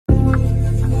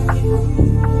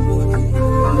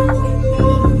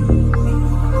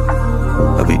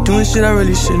doing shit I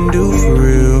really shouldn't do for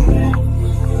real.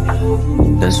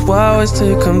 That's why I always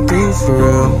say come through for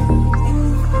real.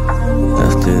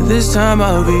 After this time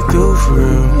I'll be through for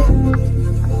real.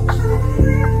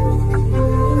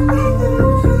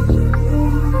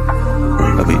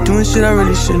 I'll be doing shit I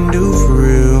really shouldn't do for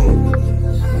real.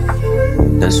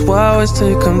 That's why I always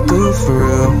say come through for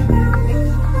real.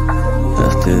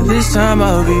 After this time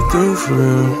I'll be through for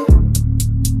real.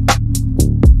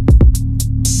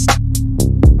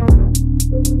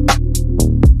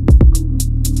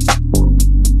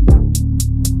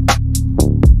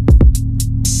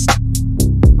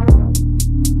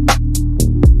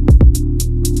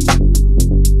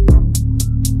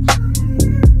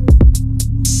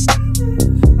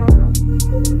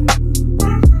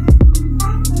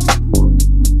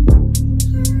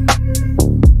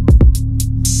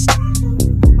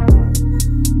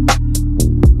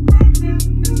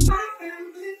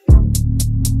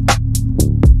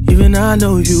 I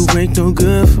know you ain't no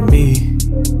good for me,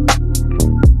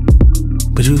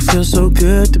 but you feel so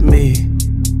good to me.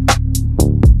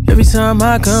 Every time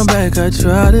I come back I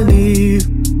try to leave,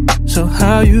 so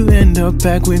how you end up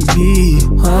back with me?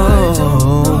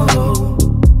 Oh,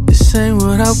 this ain't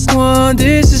what I want,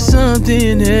 this is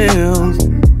something else.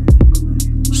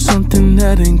 Something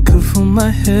that ain't good for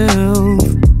my health.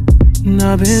 And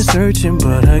I've been searching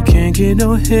but I can't get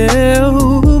no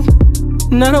help.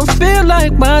 And I don't feel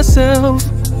like myself.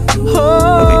 I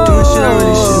be doing shit I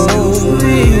really shouldn't do for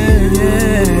real.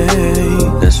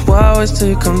 That's why I always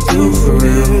say come through for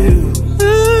real.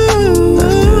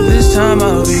 After this time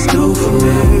I'll be through for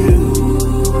real.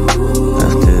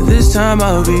 After this time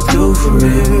I'll be through for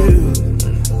real.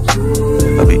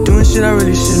 I be doing shit I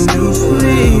really shouldn't do for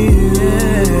real.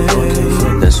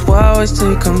 That's why I always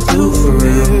say come through for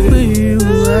real.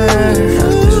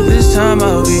 After this time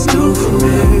I'll be through for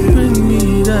real.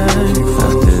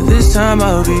 After this time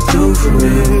I'll be through for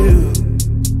real.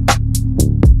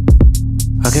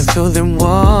 I can feel them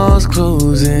walls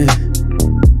closing,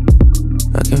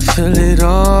 I can feel it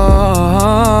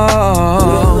all.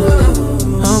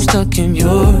 I'm stuck in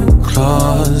your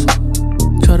claws.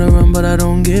 Try to run but I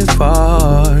don't get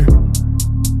far.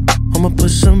 I'ma put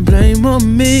some blame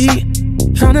on me,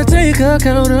 tryna take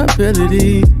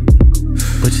accountability,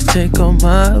 but you take all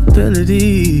my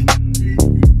ability.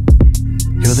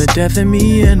 You're the death in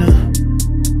me and a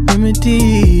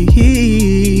remedy.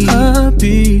 I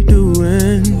be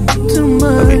doing too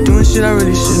much. I be doing shit I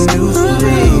really shouldn't do for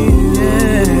real.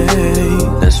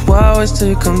 That's why I always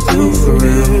say come through for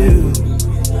real.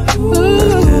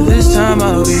 After this time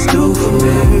I'll be through for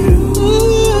real.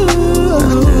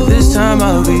 After this time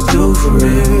I'll be through for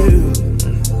real.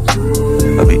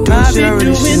 I be doing shit I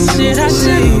really shouldn't do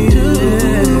for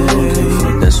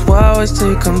real. That's why I always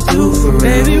say come through for real.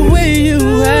 Baby, where you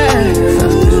at?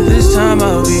 After this time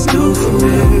I'll be through for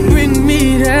real. Bring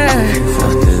me that.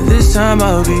 After this time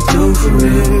I'll be through for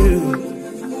real.